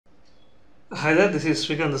Hi there, this is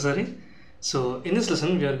Srikant Dasari. So, in this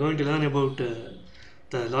lesson, we are going to learn about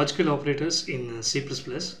the logical operators in C++.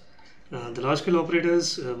 The logical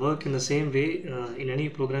operators work in the same way in any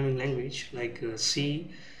programming language like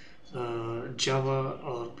C, Java,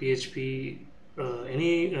 or PHP,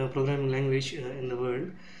 any programming language in the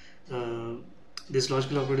world. Uh, these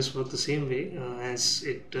logical operators work the same way as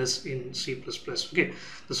it does in C++. Okay,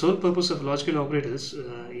 the sole purpose of logical operators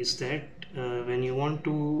is that when you want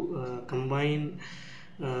to combine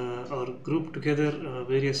or group together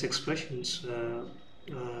various expressions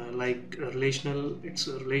like relational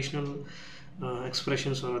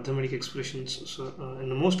expressions or arithmetic expressions. So in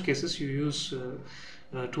the most cases you use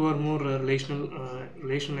two or more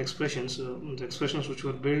relational expressions. The expressions which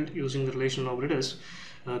were built using the relational operators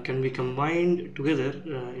can be combined together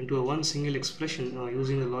into a one single expression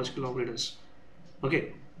using the logical operators.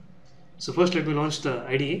 Okay, so first let me launch the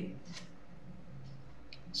IDE.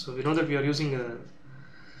 So we know that we are using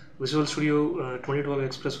Visual Studio 2012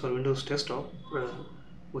 Express for Windows Desktop,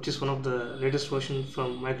 which is one of the latest version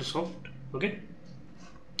from Microsoft. Okay,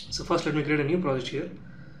 so first let me create a new project here.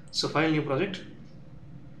 So file, new project,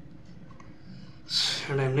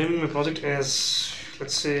 and I'm naming my project as,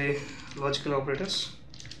 let's say, logical operators.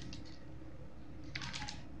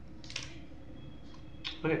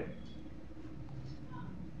 Okay,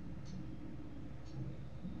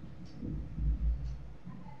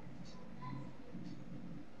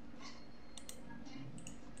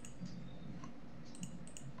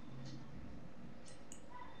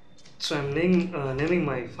 so I'm naming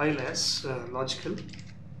my file as logical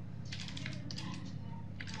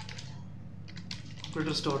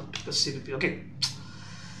operators.cpp. Okay,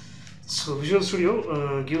 so Visual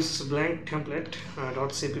Studio gives us a blank template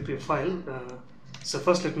 .cpp file. So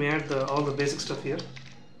first let me add all the basic stuff here.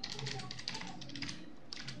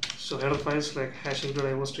 So header files like hash include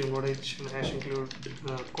iostream.h and hash include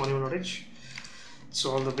conio.h.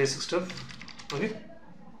 So all the basic stuff. Okay,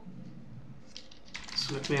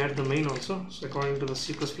 so let me add the main also. So according to the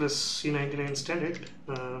C++ C99 standard,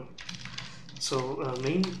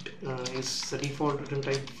 main is the default return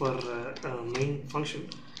type for main function,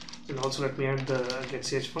 and also let me add the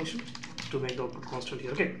getch function to make the output constant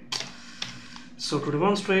here. Okay, so to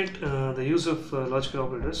demonstrate the use of logical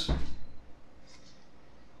operators,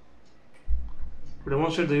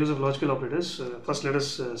 first let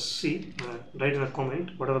us write in a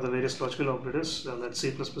comment what are the various logical operators that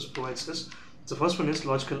C++ provides us. The first one is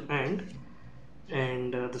logical and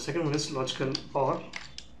the second one is logical or,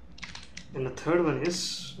 and the third one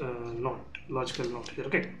is logical not here.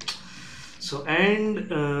 Okay, so and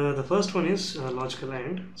the first one is logical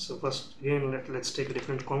and. So first again let's take a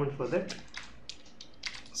different comment for that.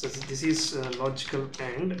 So this is logical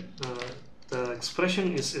and. The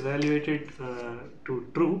expression is evaluated to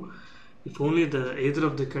true if only either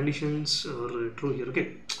of the conditions are true here.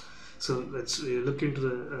 Okay, so let's look into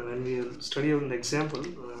the when we study on the example,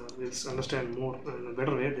 we'll understand more in a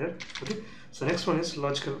better way there. Okay, so next one is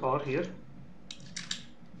logical or here.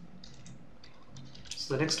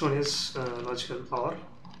 So the next one is logical or.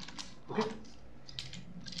 Okay,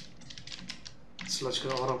 it's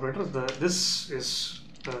logical or operator. This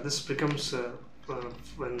becomes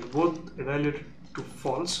when both evaluated to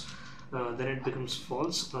false, then it becomes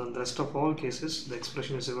false. The rest of all cases, the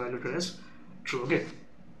expression is evaluated as true. Okay,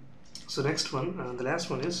 so next one, the last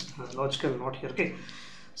one is logical not here. Okay,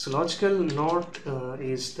 so logical not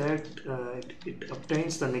is that it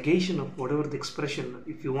obtains the negation of whatever the expression.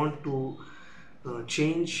 If you want to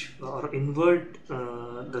change or invert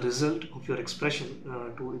the result of your expression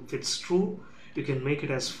to, if it's true, you can make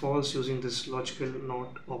it as false using this logical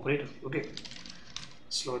not operator. Okay,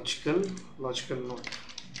 it's logical not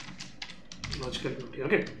here.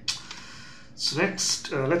 Okay, so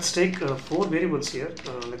next let's take 4 variables here.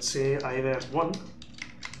 Let's say ivar1.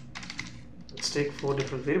 Let's take 4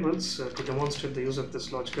 different variables to demonstrate the use of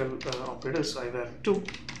this logical operators. ivar2,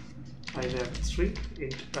 ivar3,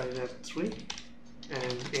 int ivar3,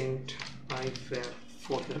 and int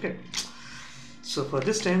ivar4 here. Okay, so for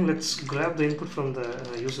this time let's grab the input from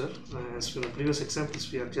the user. As from the previous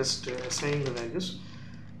examples, we are just assigning the values.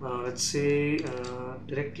 Let's say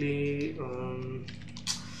directly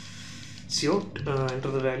cout, enter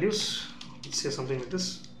the values. Let's say something like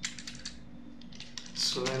this.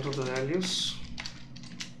 So enter the values.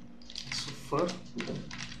 So for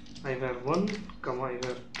ivar1 comma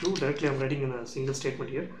ivar2, directly I'm writing in a single statement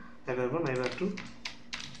here. ivar1, ivar2,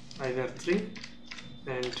 ivar3,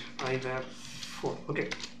 and ivar4. Okay,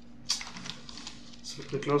 so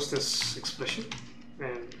let me close this expression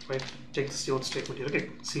and take the cout statement here. Okay,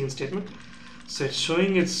 cin statement. So it's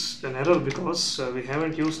showing it's an error because we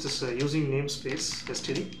haven't used this using namespace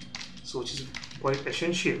std, so which is quite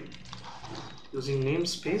essential. Using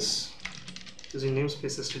namespace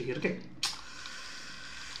std here. Okay,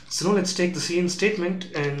 so now let's take the cin statement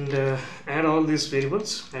and add all these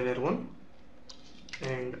variables, ivar1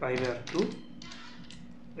 and ivar2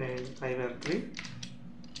 and ivar3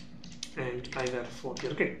 and ivar4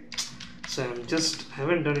 here. Okay, so I'm just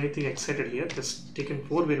haven't done anything excited here, just taken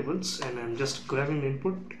 4 variables and I'm just grabbing the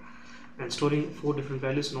input and storing 4 different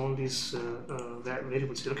values in all these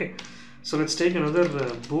variables here. Okay, so let's take another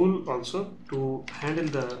bool also to handle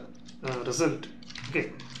the result,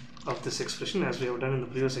 okay, of this expression as we have done in the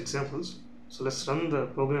previous examples. So let's run the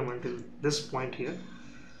program until this point here.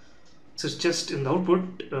 So it's just in the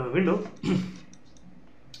output window.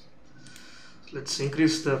 Let's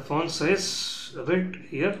increase the font size a bit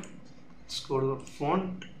here. Let's go to the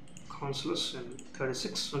font consoles and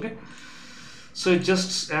 36. Okay, so it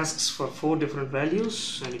just asks for 4 different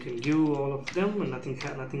values and you can give all of them and nothing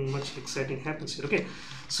much exciting happens here. Okay,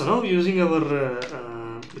 so now using our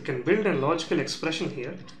we can build a logical expression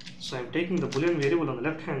here. So I'm taking the Boolean variable on the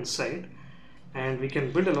left hand side and we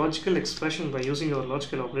can build a logical expression by using our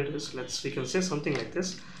logical operators. We can say something like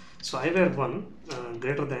this. So ivar1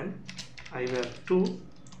 greater than ivar2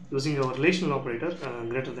 using our relational operator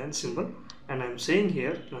greater than symbol, and I'm saying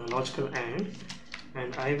here logical and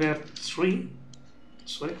ivar3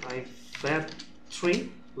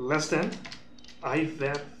 less than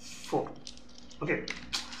ivar4. Okay,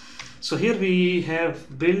 so here we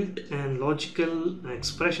have built a logical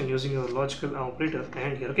expression using our logical operator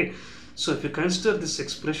and here. Okay, so if you consider this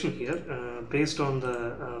expression here based on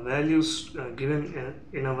the values given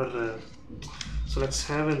in our so let's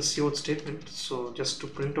have a cout statement. So just to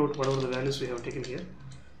print out whatever the values we have taken here,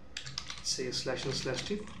 say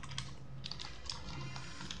 /n/t.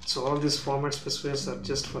 So all these format specifiers are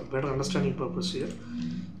just for better understanding purpose here.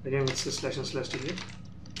 Again, let's say /n/t here.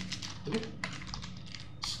 Okay,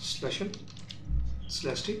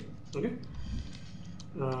 /n/t. Okay,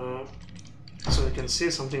 so we can say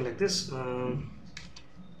something like this,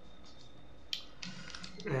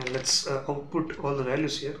 and let's output all the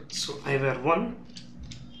values here. So ivar1,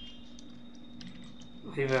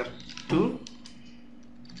 ivar2,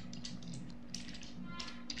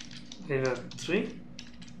 ivar3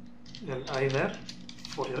 and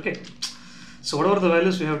ivar4 here. Okay, so whatever the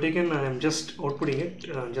values we have taken, I am just outputting it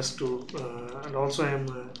just to and also I am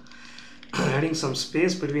adding some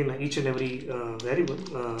space between each and every variable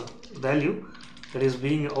value that is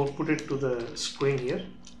being outputted to the screen here.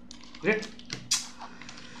 Okay,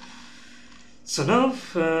 so now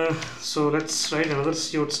so let's write another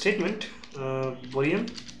cout statement, Boolean.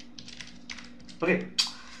 Okay,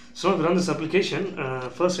 so now we run this application.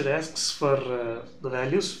 First it asks for the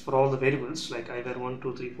values for all the variables like ivar1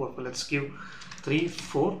 2 3 4. Let's give 3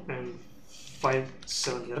 4 and 5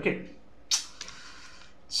 7 here. Okay,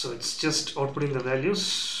 so it's just outputting the values.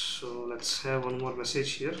 So let's have one more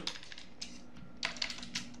message here.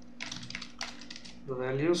 The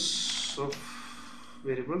values of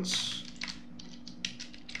variables,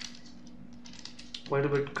 quite a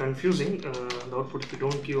bit confusing the output if you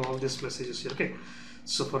don't give all these messages here. Okay,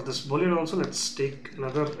 so for this Boolean also let's take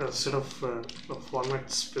another set of format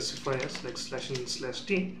specifiers like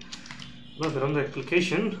 /n/t. Now we run the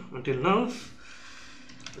application until now.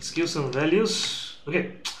 Let's give some values.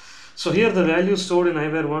 Okay, so here the values stored in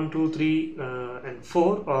ivar1 2 3 and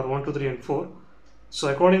 4 or 1 2 3 and 4. So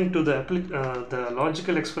according to the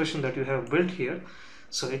logical expression that you have built here,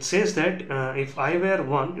 so it says that if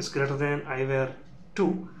ivar1 is greater than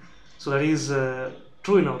ivar2, so that is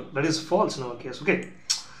that is false in our case. Okay,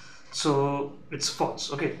 so it's false.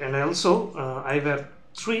 Okay, and also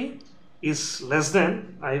ivar3 is less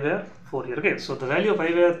than ivar4 here. Okay, so the value of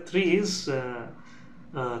ivar3 is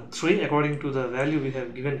 3 according to the value we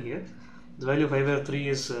have given here. The value of ivar3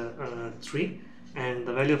 is 3 and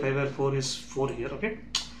the value of ivar4 is 4 here. Okay,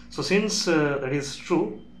 so since that is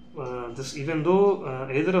true, this even though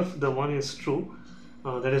either of the one is true,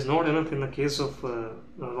 that is not enough in the case of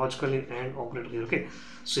logically and operator here. Okay,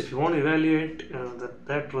 so if you want to evaluate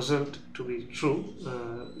that result to be true,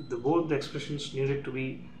 both the expressions needed to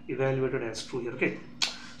be evaluated as true here. Okay,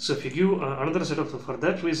 so if you give another set of for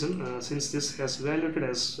that reason, since this has evaluated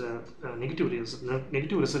as negative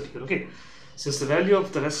result here. Okay, since the value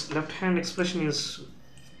of the left hand expression is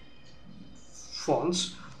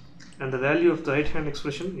false and the value of the right hand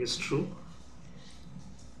expression is true,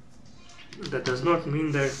 that does not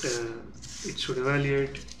mean that it should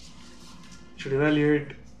evaluate true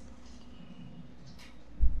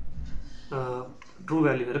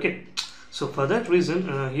value here. Okay, so So for that reason,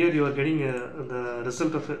 here you are getting the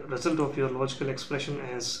result of your logical expression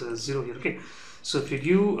as 0 here. Okay, so if you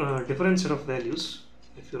give different set of values,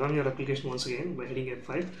 if you run your application once again by hitting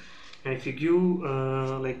F5, and if you give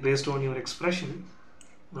like based on your expression,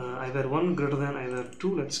 either 1 greater than either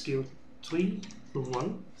 2, let's give 3,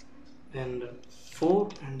 1, and 4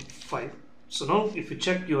 and 5. So now if you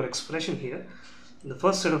check your expression here, the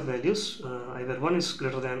first set of values, either 1 is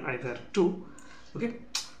greater than either 2, okay,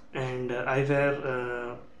 and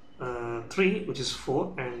either 3, which is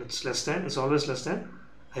 4, and it's always less than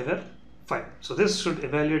either 5. So this should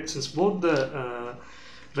evaluate, since both the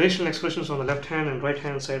relational expressions on the left hand and right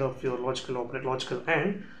hand side of your logical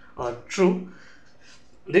AND are true,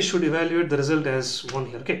 this should evaluate the result as 1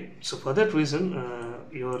 here. Okay, so for that reason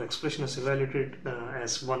your expression is evaluated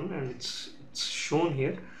as 1, and it's shown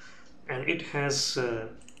here, and it has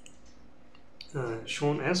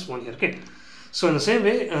shown as 1 here. Okay, so in the same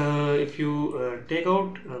way, if you take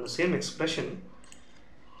out the same expression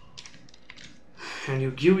and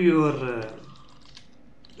you give your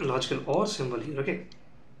logical OR symbol here, okay,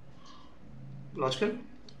 logical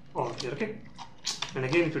OR here, okay, and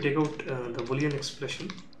again if you take out the Boolean expression,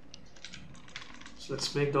 so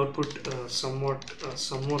let's make the output somewhat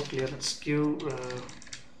clear. Let's give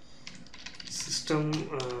system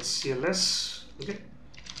CLS, okay.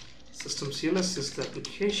 System CLS is the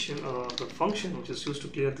application or the function which is used to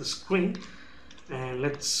clear the screen, and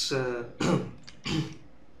let's and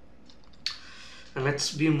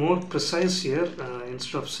let's be more precise here.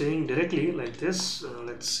 Instead of saying directly like this,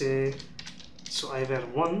 let's say, so either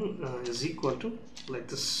 1 is equal to, like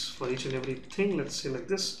this for each and everything, let's say like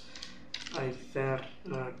this, either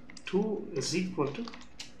 2 is equal to,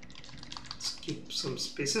 let's keep some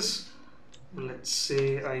spaces, and let's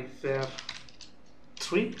say either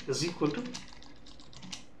 3 is equal to,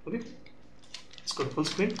 okay, let's go to full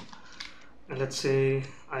screen, and let's say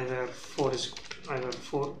either 4 is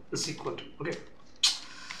equal to, okay.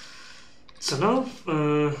 So now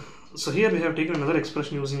so here we have taken another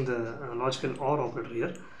expression using the logical OR operator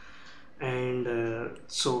here, and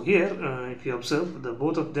so here if you observe, the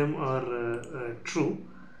both of them are true.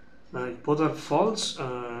 If both are false,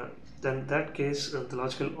 then in that case the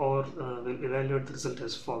logical OR will evaluate the result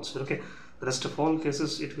as false. Okay, the rest of all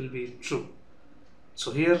cases it will be true.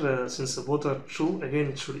 So here since both are true, again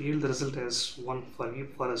it should yield the result as 1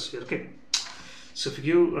 for us here. Okay, so if you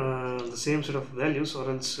give the same set of values, or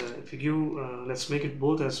else if you give let's make it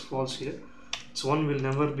both as false here, so 1 will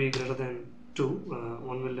never be greater than 2,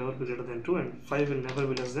 1 will never be greater than 2, and 5 will never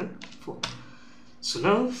be less than 4. So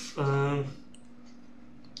now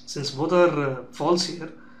since both are false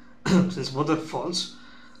here, since both are false,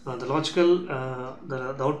 the logical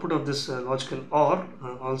the output of this logical OR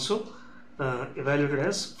also evaluated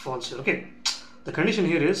as false here. Okay, the condition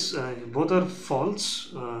here is if both are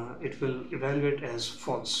false, it will evaluate as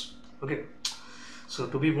false. Okay, so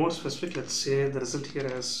to be more specific, let's say the result here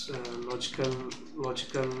as logical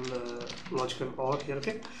OR here.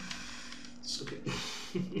 Okay, so okay.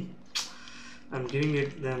 I'm giving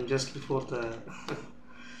it them just before the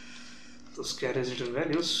those carrier written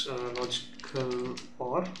values, logical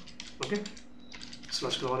OR, okay, so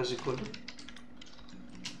logical OR is equal to,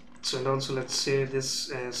 so, and also let's say this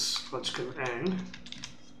as logical AND,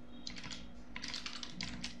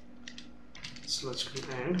 it's logical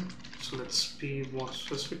AND, so let's be more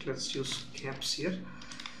specific, let's use caps here.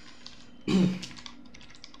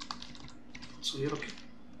 So here, okay,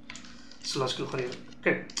 so logical OR here.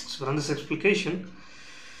 Okay, so run this application,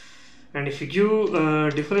 and if you give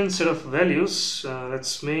a different set of values,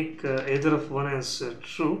 let's make either of 1 as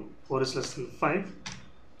true, 4 is less than 5.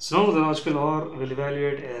 So now the logical OR will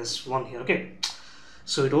evaluate as 1 here. Okay,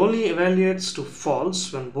 so it only evaluates to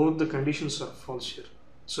false when both the conditions are false here.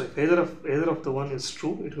 So if either of the 1 is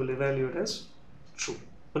true, it will evaluate as true.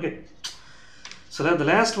 Okay, so the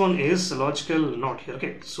last one is the logical NOT here.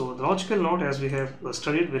 Okay, so the logical NOT, as we have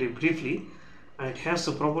studied very briefly, it has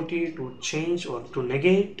the property to change or to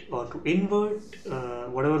negate or to invert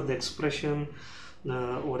whatever the expression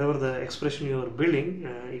you are building.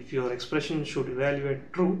 If your expression should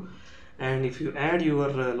evaluate true, and if you add your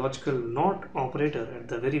logical NOT operator at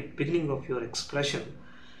the very beginning of your expression,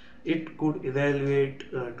 it could evaluate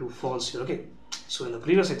to false here. Okay, so in the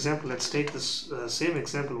previous example, let's take this same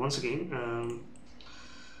example once again.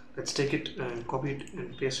 Let's take it and copy it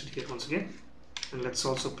and paste it here once again. And let's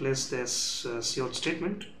also place this cout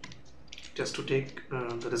statement just to take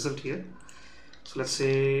the result here. So let's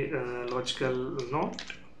say logical NOT.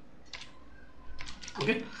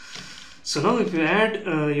 Okay, so now if you add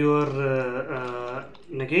your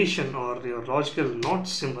negation or your logical NOT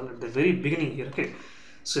symbol at the very beginning here, okay,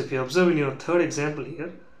 So if you observe in your third example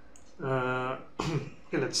here, okay,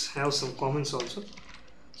 let's have some comments also.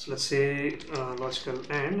 So let's say logical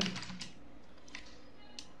AND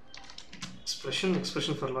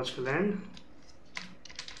expression for logical AND,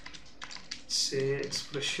 say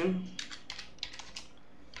expression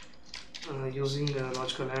using a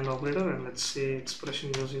logical AND operator, and let's say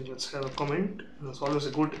expression using, let's have a comment. It's always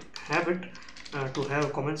a good habit to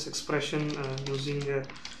have comments. Expression using a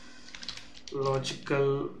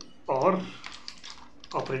logical OR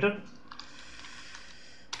operator,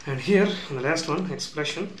 and here the last one,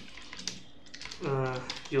 expression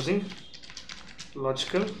using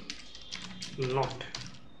logical NOT.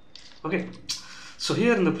 Okay, so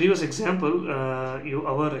here in the previous example,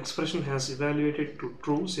 our expression has evaluated to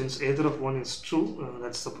true since either of one is true.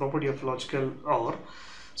 That's the property of logical OR.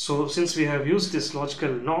 So since we have used this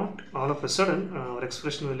logical NOT, all of a sudden our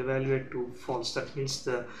expression will evaluate to false. That means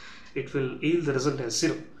it will yield the result as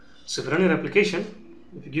 0. So if you run your application,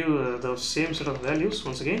 if you give the same set of values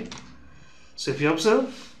once again, so if you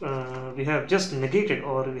observe, we have just negated,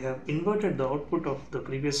 or we have inverted the output of the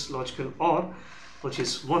previous logical OR, which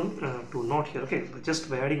is 1 to NOT here, okay, but just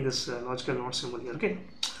by adding this logical NOT symbol here, okay.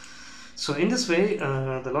 So in this way,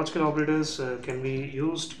 the logical operators can be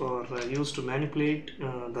used to manipulate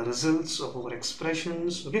the results of our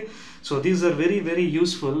expressions, okay. So these are very, very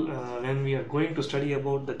useful when we are going to study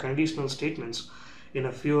about the conditional statements in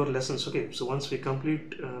a few lessons, okay. So once we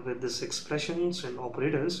complete with this expressions and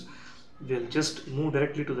operators, we'll just move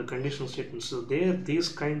directly to the conditional statements. So there, these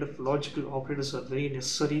kind of logical operators are very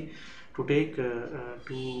necessary to take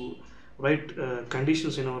to write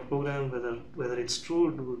conditions in our program, whether it's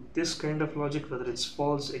true, do this kind of logic, whether it's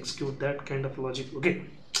false, execute that kind of logic, okay.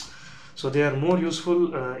 So they are more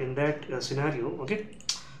useful in that scenario, okay.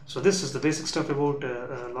 So this is the basic stuff about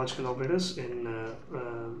logical operators in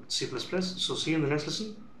C++. So see you in the next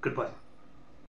lesson. Goodbye.